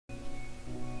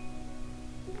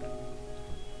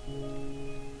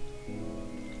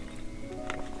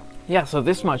Yeah, so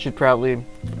this mod should probably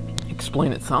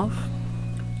explain itself.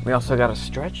 We also got a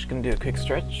stretch, gonna do a quick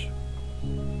stretch.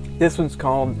 This one's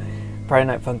called Friday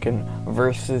Night Funkin'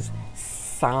 versus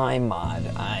mod.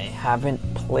 I haven't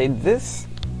played this.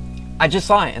 I just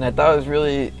saw it and I thought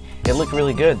it looked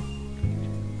really good.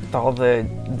 With all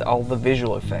the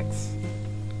visual effects.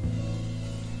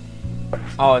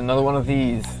 Oh, another one of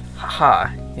these. Haha,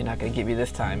 you're not gonna get me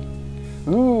this time.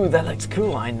 Ooh, that looks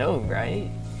cool, I know,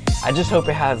 right? I just hope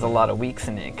it has a lot of weeks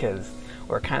in it, because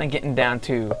we're kind of getting down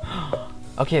to...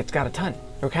 Okay, it's got a ton.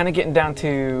 We're kind of getting down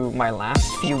to my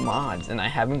last few mods, and I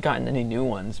haven't gotten any new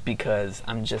ones because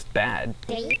I'm just bad.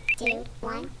 3, 2,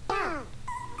 1, go!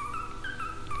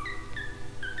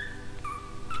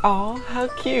 Aw, how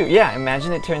cute. Yeah,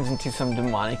 imagine it turns into some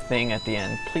demonic thing at the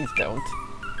end. Please don't.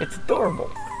 It's adorable.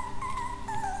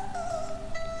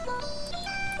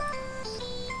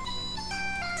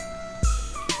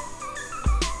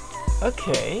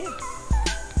 Okay.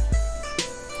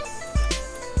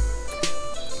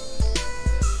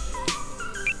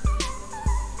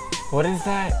 What is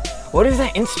that? What is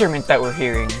that instrument that we're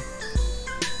hearing?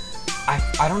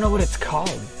 I don't know what it's called.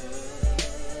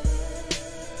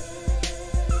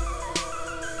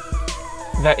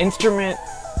 That instrument,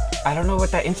 I don't know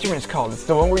what that instrument is called. It's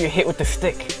the one where you hit with the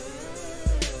stick.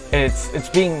 It's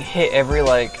being hit every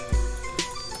like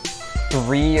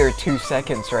 3 or 2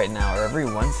 seconds right now, or every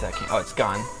 1 second. Oh, it's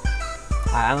gone.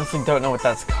 I honestly don't know what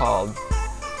that's called.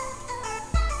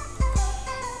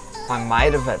 I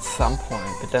might have at some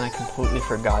point, but then I completely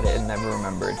forgot it and never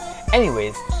remembered.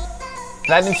 Anyways,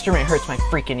 that instrument hurts my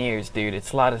freaking ears, dude.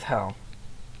 It's loud as hell.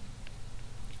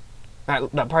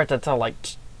 That part that's all like...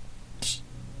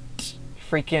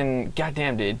 Freaking...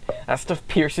 Goddamn, dude. That stuff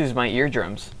pierces my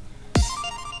eardrums.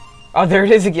 Oh, there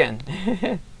it is again.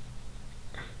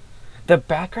 The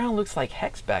background looks like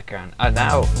Hex background.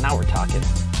 Now we're talking.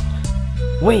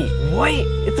 Wait,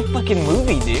 it's a fucking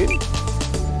movie, dude.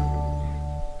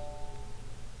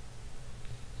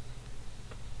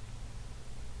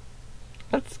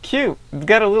 That's cute. It's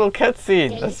got a little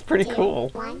cutscene. That's pretty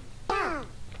cool.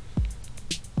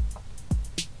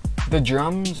 The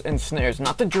drums and snares.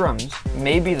 Not the drums.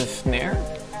 Maybe the snare?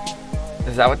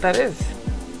 Is that what that is?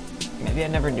 Maybe I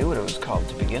never knew what it was called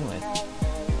to begin with.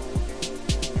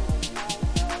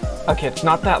 Okay, it's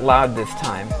not that loud this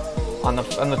time. On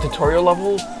the tutorial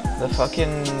level, the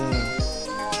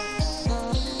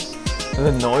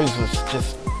noise was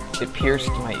just... It pierced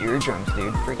my eardrums,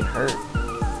 dude. Freaking hurt.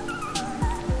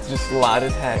 Just loud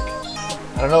as heck.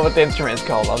 I don't know what the instrument is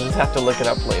called. I'll just have to look it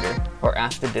up later. Or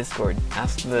ask the Discord.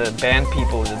 Ask the band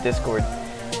people in the Discord.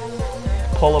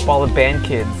 Pull up all the band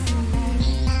kids.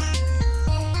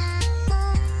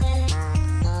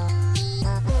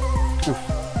 Oof.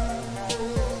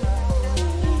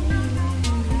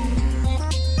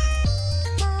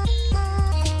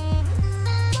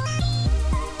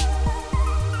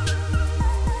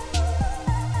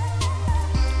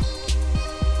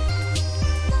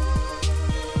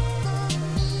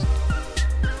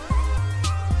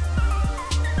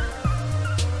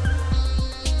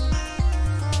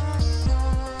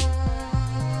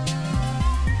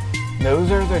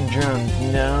 Those are the drums.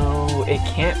 No, it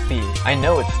can't be. I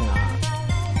know it's not.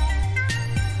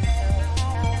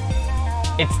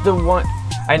 It's the one...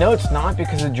 I know it's not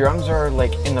because the drums are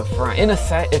like in the front. In a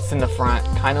set, it's in the front,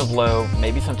 kind of low,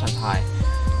 maybe sometimes high.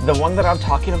 The one that I'm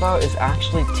talking about is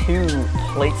actually 2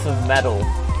 plates of metal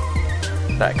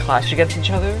that clash against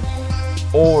each other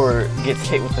or gets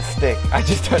hit with a stick. I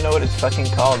just don't know what it's fucking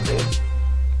called, dude.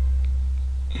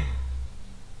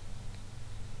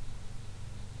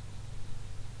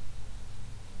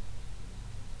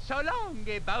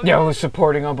 Yo,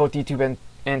 supporting on both YouTube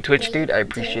and Twitch, dude. I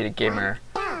appreciate it, gamer.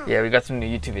 Yeah, we got some new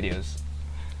YouTube videos.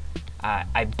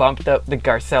 I bumped up the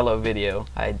Garcello video.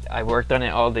 I worked on it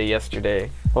all day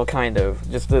yesterday. Well, kind of.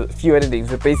 Just a few editings,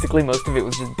 but basically most of it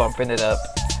was just bumping it up.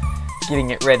 Getting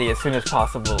it ready as soon as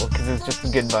possible, because it was just a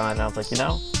good bond. I was like, you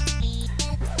know,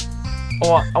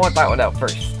 I want that one out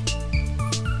first.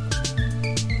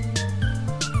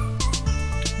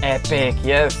 Epic,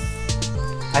 yes.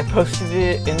 I posted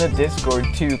it in the Discord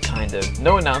too, kind of.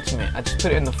 No announcement, I just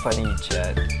put it in the funny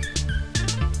chat.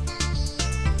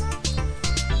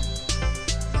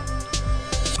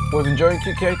 Was enjoying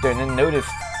cute character and then noticed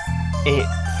it.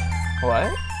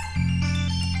 What?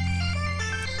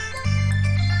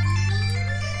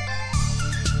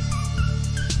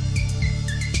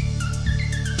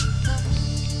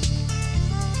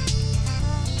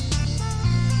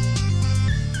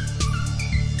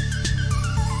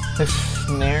 The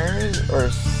snares or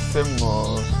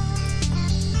cymbals?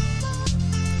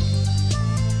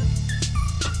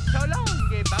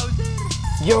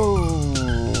 Yo!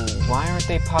 Why aren't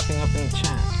they popping up in the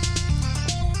chat?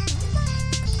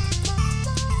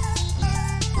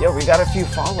 Yo, we got a few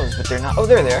follows, but they're not. Oh,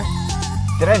 they're there.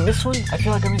 Did I miss one? I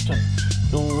feel like I missed one.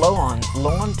 Loan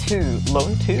 2.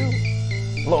 Loan 2?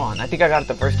 Loan. I think I got it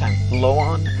the first time.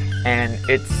 Loan, and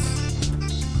it's...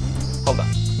 Hold on.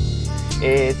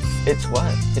 It's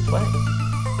what? It's what?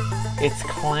 It's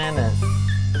Clanus.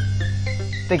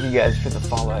 Thank you guys for the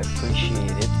follow, I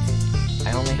appreciate it.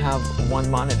 I only have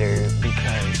one monitor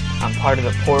because I'm part of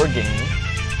the poor gang.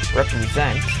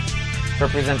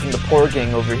 Representing the poor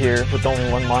gang over here with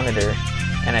only one monitor,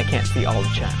 and I can't see all the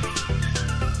chat.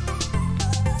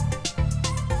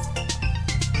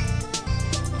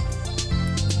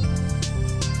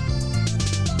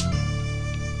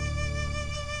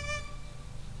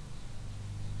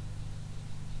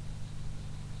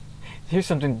 Here's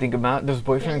something to think about. Does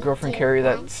boyfriend and girlfriend carry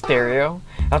that stereo?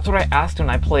 That's what I asked when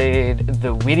I played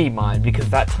the Witty mod, because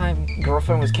that time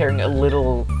girlfriend was carrying a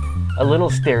little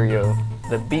stereo,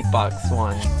 the beatbox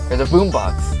one, or the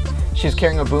boombox. She was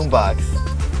carrying a boombox.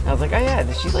 And I was like, oh yeah,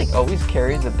 does she like always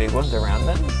carry the big ones around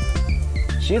them?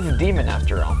 She is a demon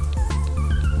after all.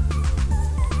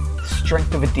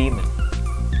 Strength of a demon.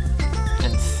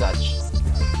 And such.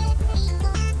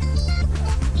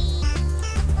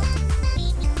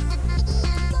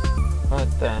 What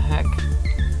the heck?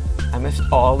 I missed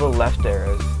all the left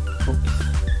arrows.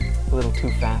 Oops. A little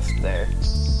too fast there.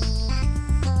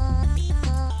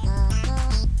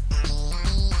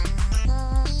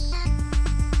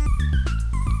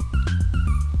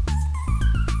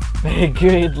 A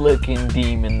good looking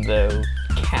demon though.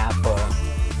 Kappa.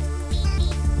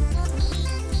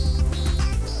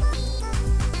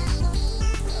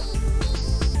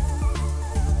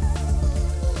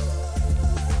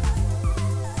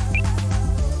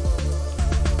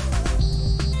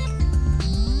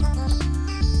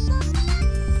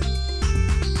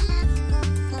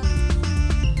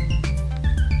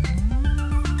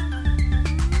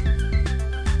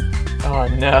 Oh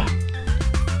no.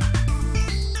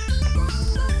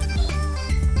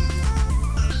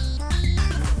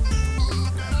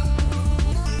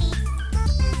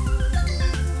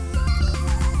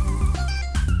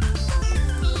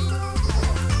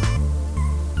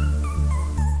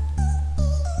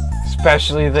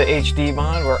 Especially the HD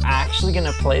mod. We're actually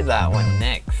gonna play that one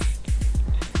next.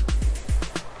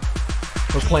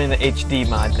 We're playing the HD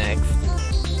mod next.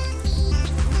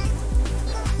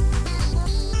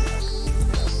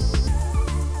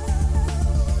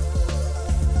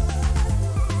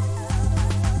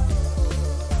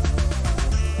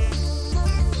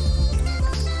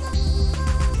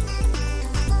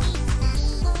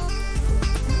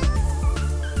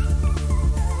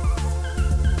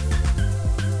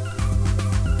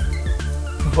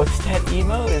 What's that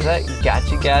emo? Is that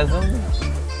Gotchagasm?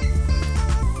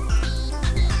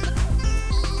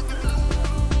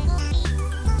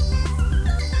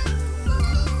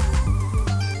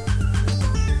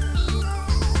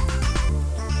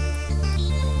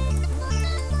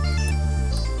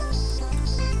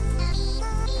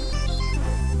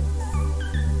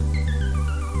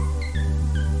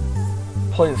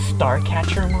 Play the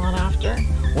Starcatcher mod after?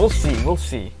 We'll see, we'll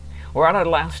see. We're at our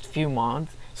last few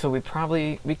mods. So we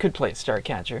could play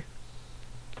Starcatcher.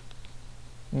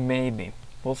 Maybe.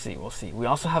 We'll see, we'll see. We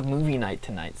also have movie night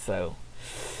tonight, so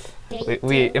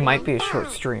it might be a short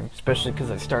stream, especially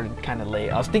because I started kind of late.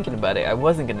 I was thinking about it. I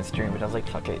wasn't going to stream, but I was like,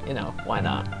 fuck it, you know, why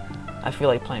not? I feel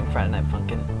like playing Friday Night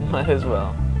Funkin'. Might as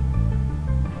well.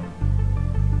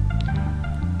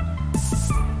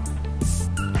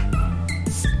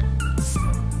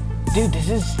 Dude, this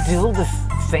is still the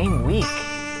same week.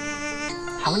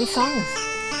 How many songs?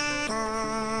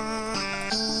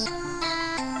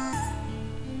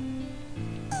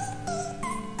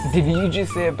 Did you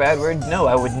just say a bad word? No,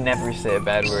 I would never say a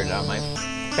bad word on my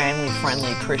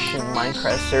family-friendly Christian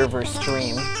Minecraft server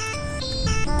stream.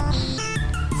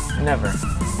 Never.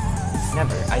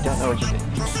 Never. I don't know what you did.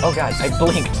 Oh god, I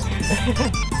blinked.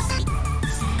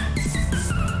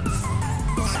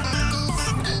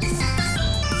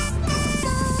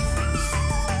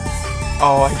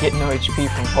 Oh, I get no HP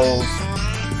from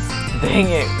holes. Dang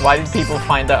it, why did people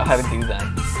find out how to do that?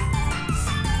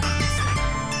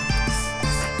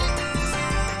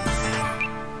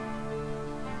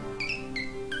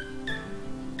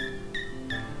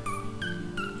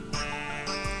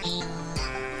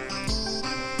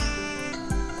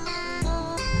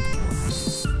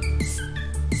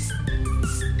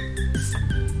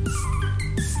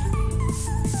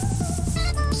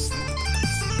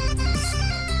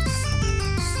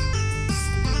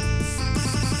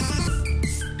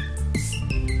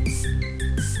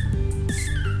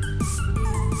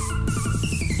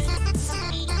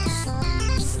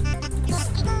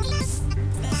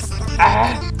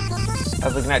 I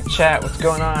was looking at chat. What's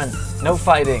going on? No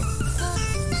fighting.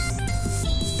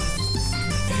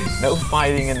 No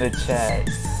fighting in the chat.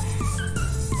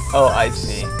 Oh, I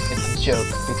see. It's a joke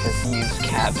because he used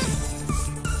caps.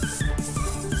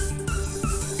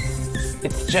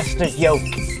 It's just a yoke,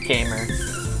 gamer.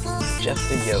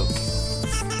 Just a yoke.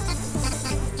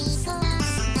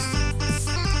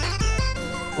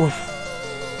 Oof.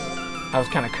 I was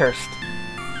kind of cursed.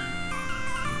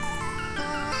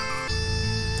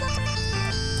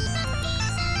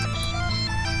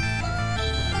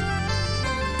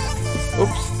 Oops.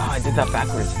 Oh, I did that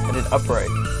backwards. I did upright.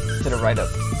 Did it right up.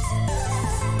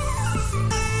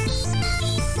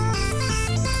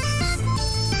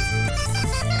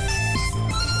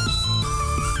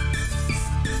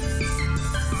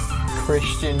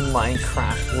 Christian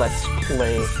Minecraft Let's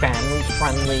Play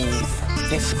family-friendly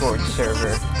Discord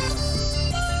server.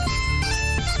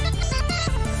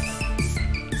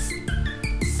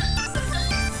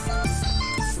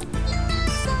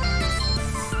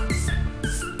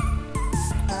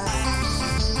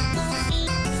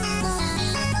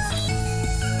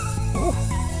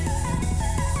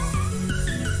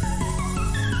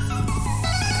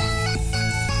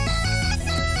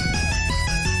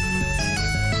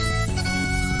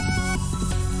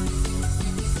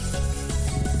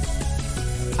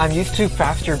 I'm used to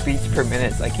faster beats per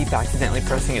minute. I keep accidentally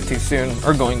pressing it too soon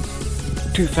or going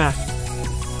too fast.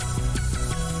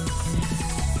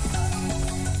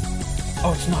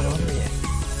 Oh, it's not over yet.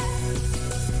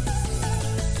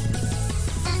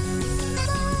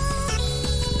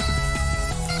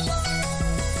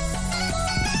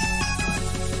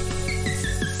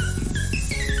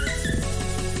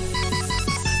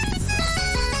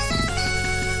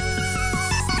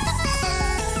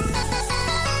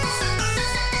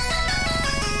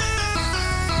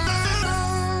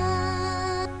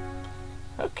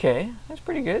 Okay, that's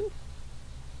pretty good.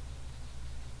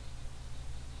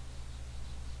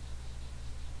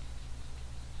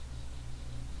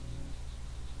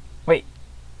 Wait.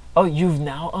 Oh, you've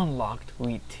now unlocked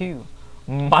Wheat 2.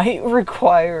 Might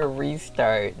require a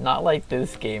restart. Not like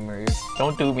this, gamers.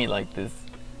 Don't do me like this.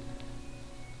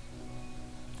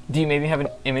 Do you maybe have an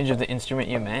image of the instrument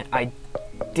you meant? I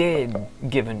did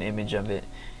give an image of it.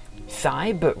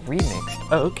 Psy, but remixed.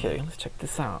 Oh, okay, let's check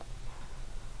this out.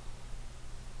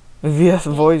 VS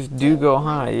voice do go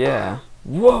high, yeah.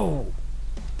 Whoa!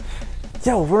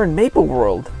 Yo, we're in Maple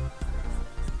World.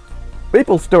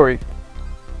 Maple Story.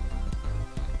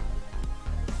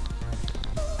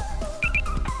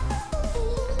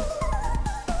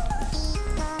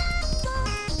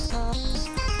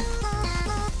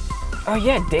 Oh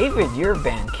yeah, David, you're a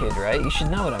band kid, right? You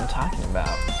should know what I'm talking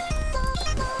about.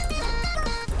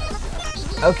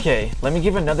 Okay, let me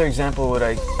give another example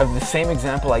of the same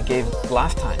example I gave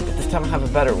last time, but this time I have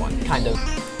a better one, kind of.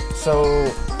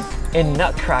 So, in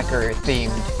Nutcracker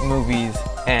themed movies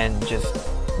and just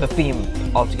the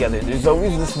theme altogether, there's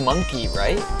always this monkey,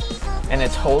 right? And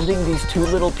it's holding these two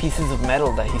little pieces of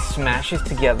metal that he smashes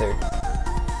together.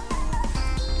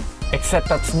 Except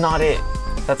that's not it.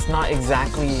 That's not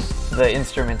exactly the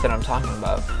instrument that I'm talking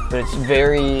about, but it's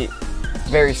very,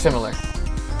 very similar.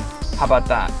 How about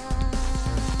that?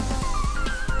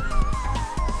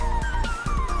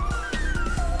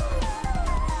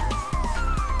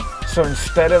 So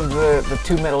instead of the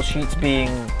two metal sheets being,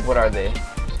 what are they?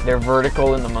 They're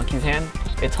vertical in the monkey's hand.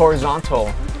 It's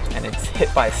horizontal and it's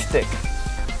hit by a stick.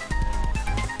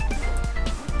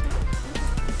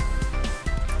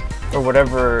 Or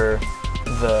whatever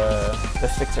the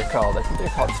sticks are called. I think they're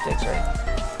called sticks, right?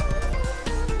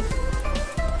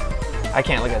 I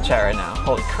can't look at chat right now.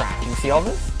 Holy crap, can you see all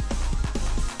this?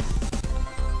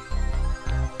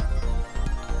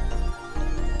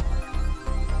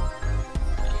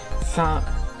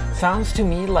 Sounds to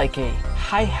me like a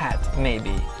hi-hat,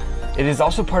 maybe. It is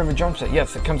also part of a drum set.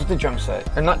 Yes, it comes with a drum set.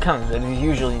 Or not comes, it is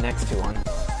usually next to one.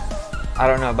 I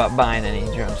don't know about buying any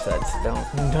drum sets.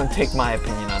 Don't take my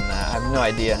opinion on that. I have no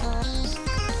idea.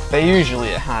 But usually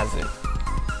it has it.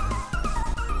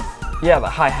 Yeah, the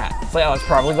hi-hat. So yeah, that's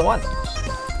probably the one.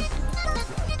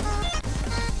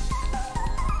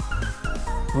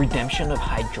 Redemption of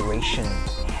hydration.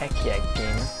 Heck yeah,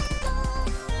 gamer.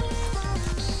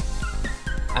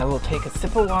 I will take a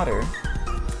sip of water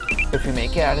if we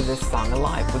make it out of this song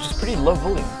alive, which is pretty low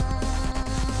volume.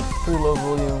 Pretty low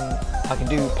volume. I can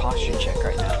do posture check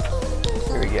right now.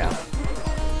 Here we go.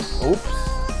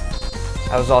 Oops.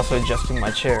 I was also adjusting my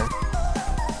chair.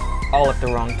 All at the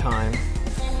wrong time.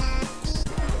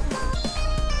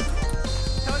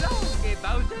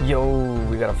 Yo,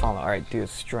 we gotta follow. Alright, do a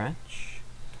stretch.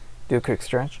 Do a quick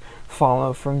stretch.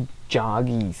 Follow from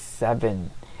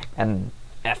Joggy7. And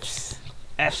F's.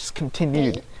 F's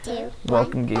continued. 3, 2, 1,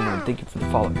 Welcome, gamer. go. Thank you for the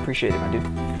follow. Appreciate it, my dude.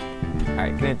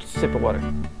 Alright, gonna have a sip of water.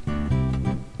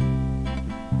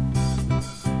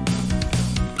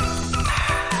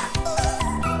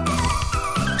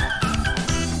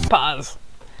 Pause.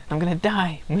 I'm gonna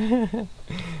die.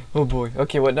 Oh boy.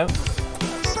 Okay, what now?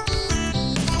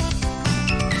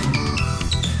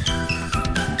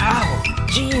 Ow!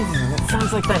 Jeez! It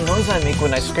sounds like that noise I make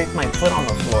when I scrape my foot on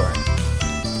the floor.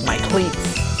 My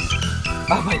cleats.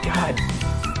 Oh my god.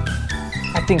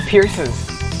 That thing pierces.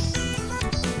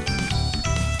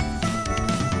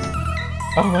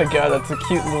 Oh my god, that's a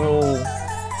cute little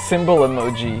symbol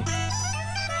emoji.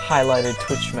 Highlighted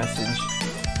Twitch message.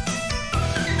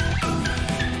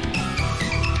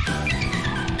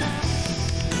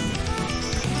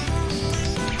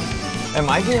 Am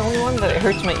I the only one that it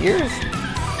hurts my ears?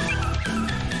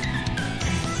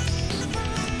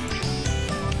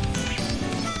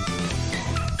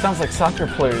 Sounds like soccer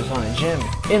players on a gym,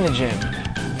 in the gym,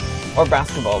 or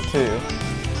basketball too.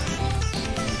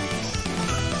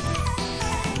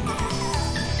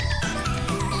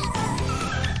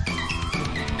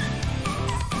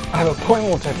 I have a point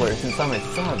multiplier since I'm a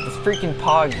sub. This freaking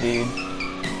pog, dude.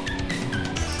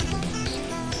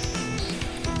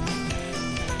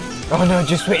 Oh no,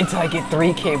 just wait until I get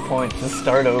 3k points to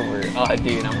start over. Oh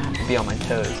dude, I'm gonna have to be on my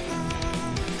toes.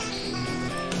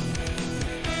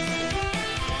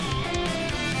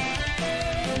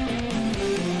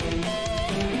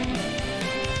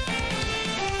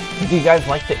 Do you guys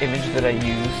like the image that I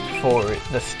used for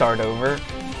the start over?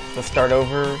 The start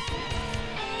over,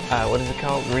 what is it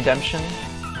called? Redemption?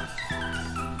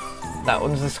 That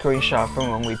one's a screenshot from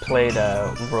when we played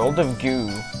World of Goo.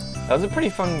 That was a pretty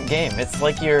fun game. It's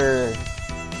like your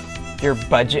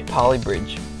budget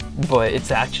polybridge, but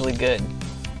it's actually good.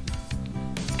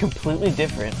 It's completely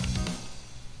different.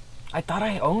 I thought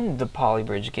I owned the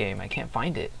polybridge game. I can't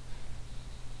find it.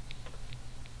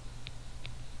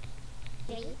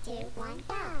 3, 2, 1,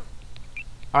 go.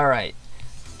 Alright.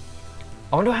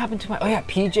 I wonder what happened to my... Oh yeah,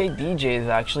 PJ DJ is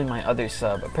actually my other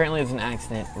sub. Apparently it was an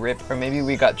accident. RIP. Or maybe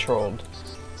we got trolled.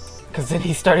 Because then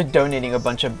he started donating a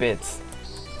bunch of bits.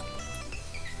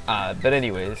 But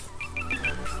anyways.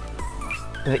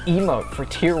 The emote for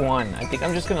tier 1. I think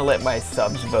I'm just going to let my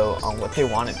subs vote on what they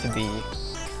want it to be.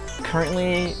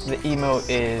 Currently, the emote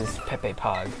is Pepe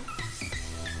Pog.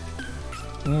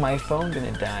 My phone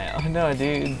gonna die. Oh no,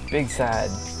 dude. Big sad.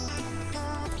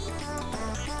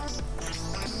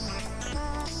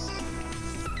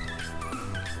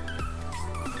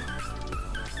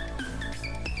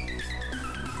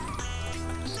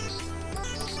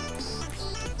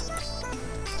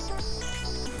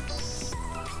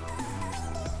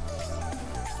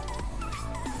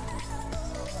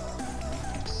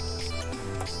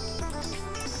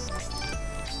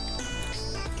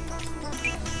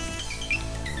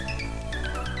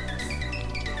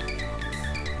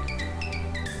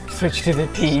 Switch to the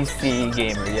PC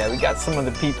gamer. Yeah, we got some of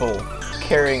the people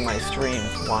carrying my streams,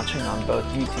 watching on both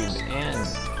YouTube and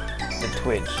the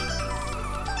Twitch.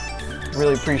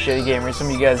 Really appreciate it, gamers. Some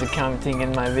of you guys are commenting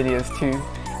in my videos too,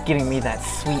 getting me that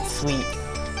sweet, sweet,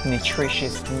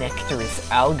 nutritious, nectarous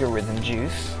algorithm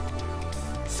juice.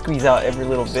 Squeeze out every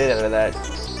little bit out of that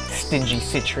stingy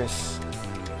citrus.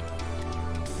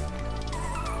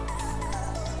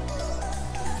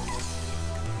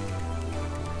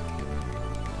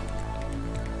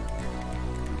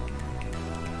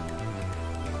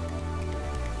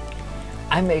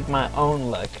 I make my own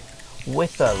luck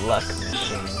with a luck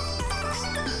machine.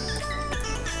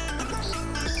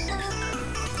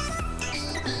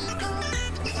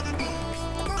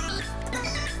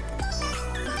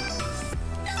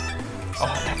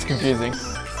 Oh, that's confusing.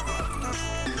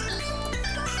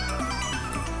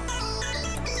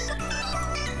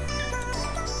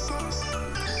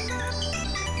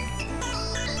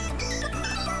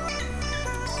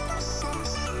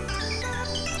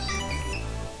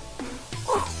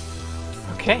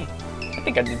 Okay, I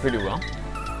think I did pretty well.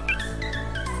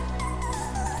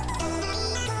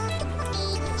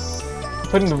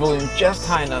 Putting the volume just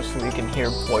high enough so we can hear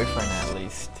boyfriend at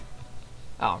least.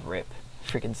 Oh, rip.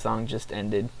 Freaking song just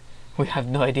ended. We have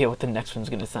no idea what the next one's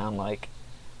gonna sound like.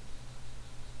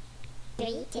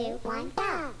 3, 2, 1,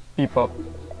 go. Beep up.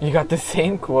 You got the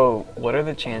same quote. What are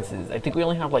the chances? I think we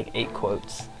only have like 8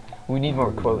 quotes. We need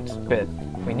more quotes, but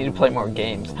we need to play more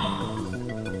games.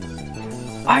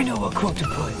 I know what quote to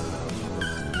put.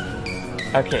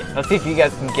 Okay, let's see if you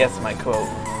guys can guess my quote.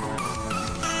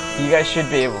 You guys should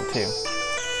be able to.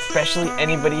 Especially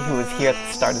anybody who was here at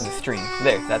the start of the stream.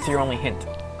 There, that's your only hint.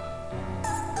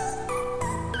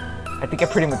 I think I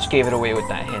pretty much gave it away with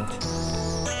that hint.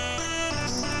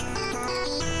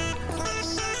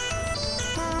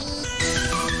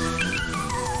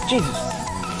 Jesus.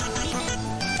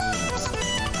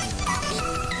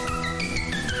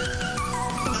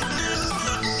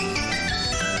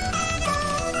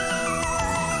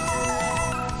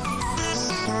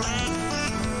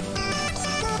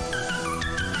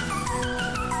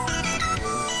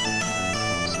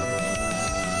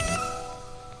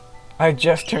 I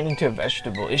just turned into a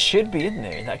vegetable. It should be in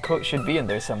there. That quote should be in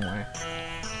there somewhere.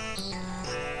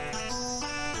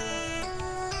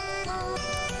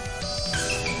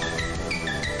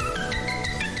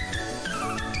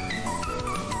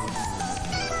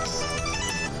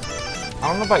 I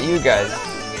don't know about you guys,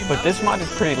 but this mod is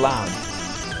pretty loud.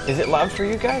 Is it loud for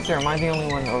you guys, or am I the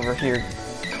only one over here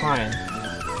crying?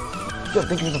 Yo,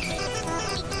 think of the...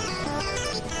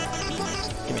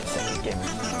 Give me a second, gamer.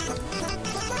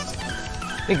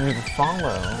 Thank you for the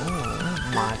follow,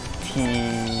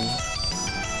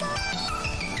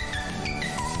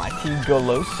 Mati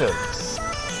Goloso.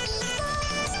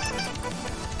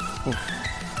 Oof,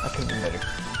 that could have been better.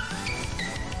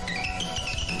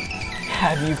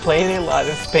 Have you played a lot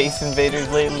of Space Invaders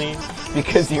lately?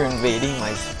 Because you're invading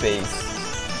my space.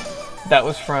 That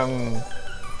was from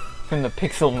the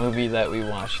Pixel movie that we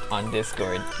watched on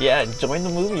Discord. Yeah, join the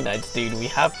movie nights, dude. We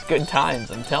have good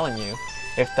times, I'm telling you.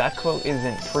 If that quote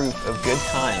isn't proof of good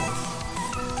times,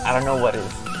 I don't know what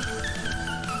is.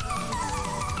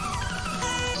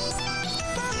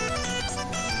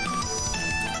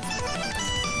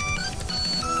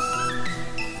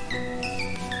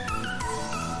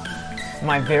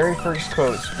 My very first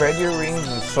quote, spread your wings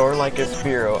and soar like a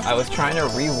sparrow. I was trying to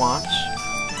rewatch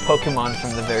Pokemon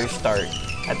from the very start.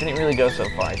 That didn't really go so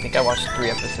far. I think I watched 3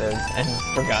 episodes and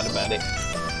forgot about it.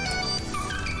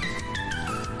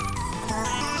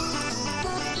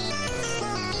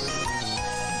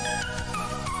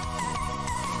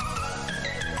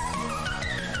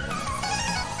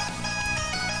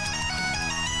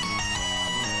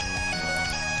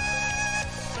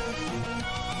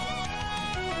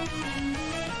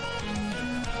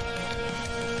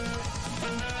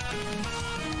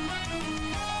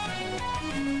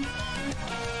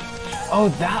 Oh,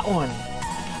 that one!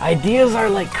 Ideas are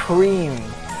like cream.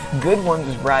 Good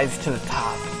ones rise to the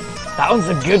top. That one's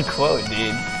a good quote,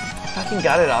 dude. I fucking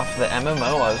got it off the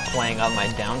MMO I was playing on my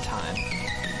downtime.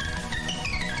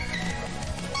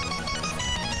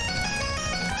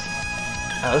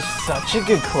 That was such a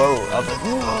good quote. I was like,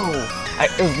 whoa!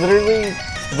 It was literally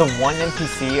the one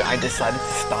NPC I decided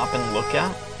to stop and look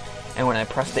at, and when I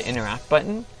pressed the interact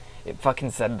button, it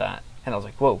fucking said that. And I was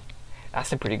like, whoa,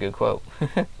 that's a pretty good quote.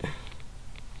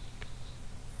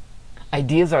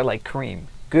 Ideas are like cream.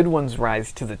 Good ones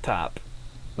rise to the top.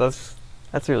 That's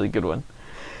a really good one.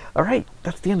 Alright,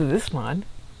 that's the end of this mod.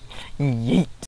 Yeet.